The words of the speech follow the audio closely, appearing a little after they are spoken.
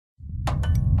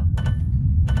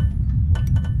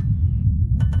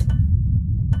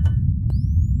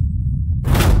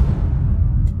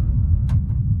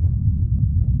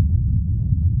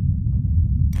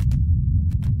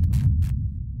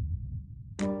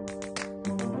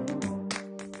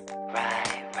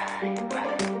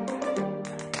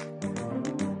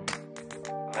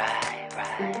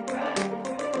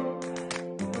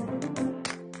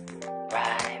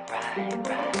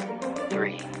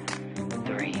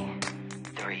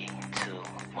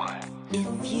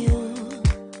If you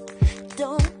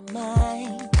don't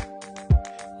mind,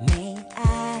 may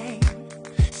I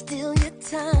steal your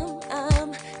time?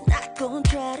 I'm not gonna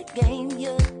try to game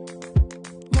you.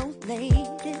 No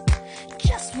lady,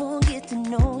 just won't get to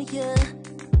know you.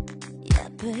 Yeah,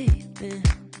 baby.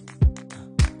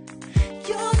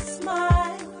 Your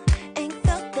smile, ain't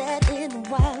felt that in a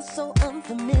while, so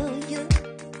unfamiliar.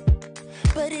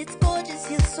 But it's gorgeous,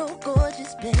 you're so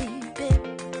gorgeous, baby.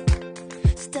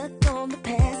 Stuck on the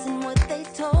past and what they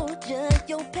told you.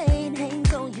 Your pain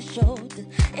hangs on your shoulder,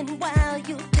 and while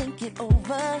you think it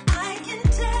over, I can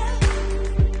tell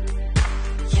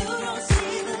you don't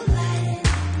see the light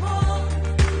anymore.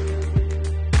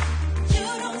 You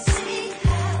don't see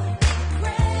how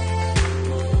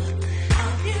incredible, how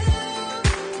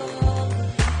beautiful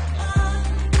you are.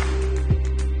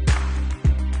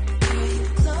 Girl, you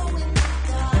glow in the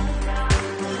dark, dark,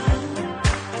 dark.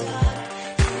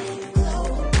 Yeah, you glow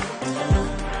in the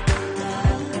dark,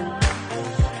 dark, dark.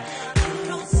 You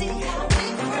don't see how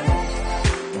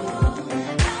incredible,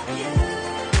 how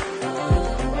beautiful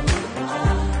you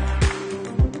are.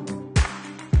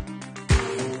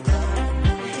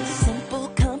 Simple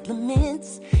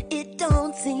compliments, it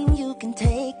don't seem you can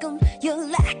take them. Your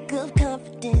lack of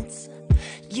confidence,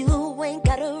 you ain't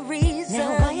got a reason.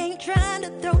 Now I ain't trying to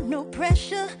throw no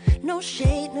pressure, no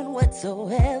shade, none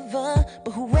whatsoever.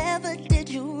 But whoever did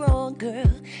you wrong,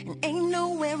 girl, and ain't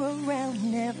nowhere around,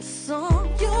 never saw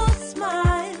your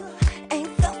smile.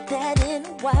 Ain't felt that in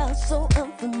a while, so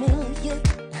unfamiliar.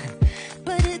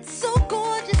 But it's so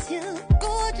gorgeous, you're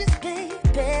gorgeous,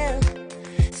 baby.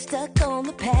 Stuck on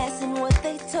the past and what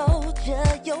they told you.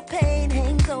 Your pain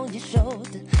hangs on your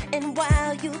shoulder, and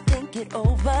while you think it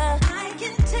over, I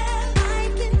can tell,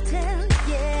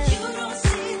 yeah. You don't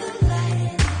see the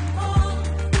light anymore.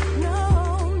 No,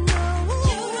 no.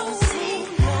 You don't see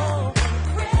how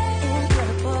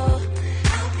incredible,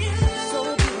 how beautiful, so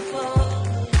beautiful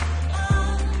you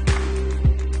are.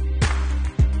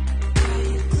 Girl,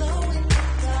 you glow in the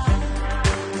dark,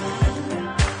 dark,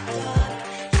 dark.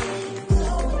 Yeah, you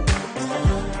glow in the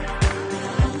dark,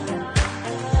 dark,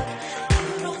 dark.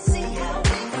 You don't see how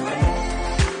incredible,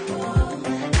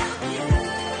 how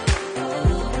beautiful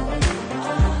you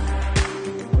are.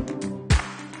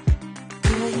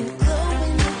 Girl, you glow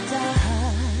in the dark,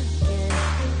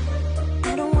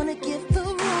 yeah. I don't wanna give the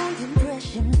wrong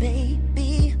impression,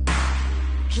 baby.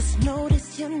 Just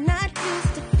notice you're not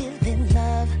used to feeling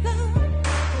love.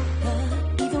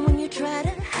 Even when you try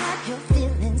to hide your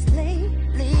feelings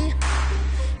lately,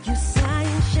 you sigh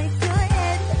and shake your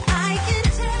head, but I can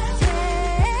tell.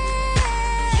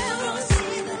 You don't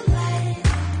see the light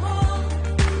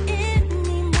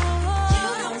anymore. You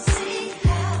don't see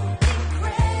how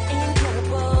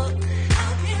incredible,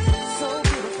 how beautiful, so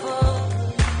beautiful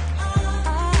you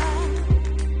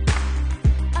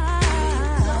are.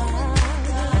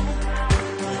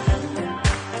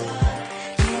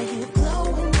 Yeah, you glow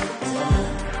in the dark,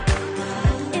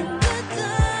 in the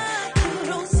dark. You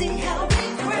don't see how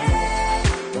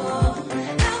incredible,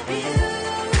 how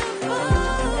beautiful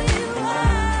you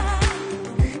are.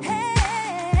 Hey,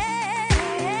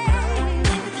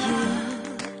 if you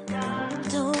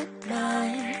don't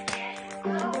mind,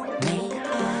 may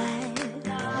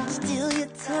I steal your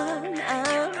time?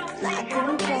 I'm not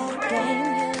gonna try to blame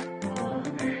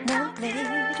you. No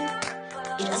lady,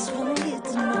 just wanna get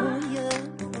to know you.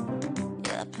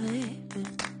 Yeah, baby.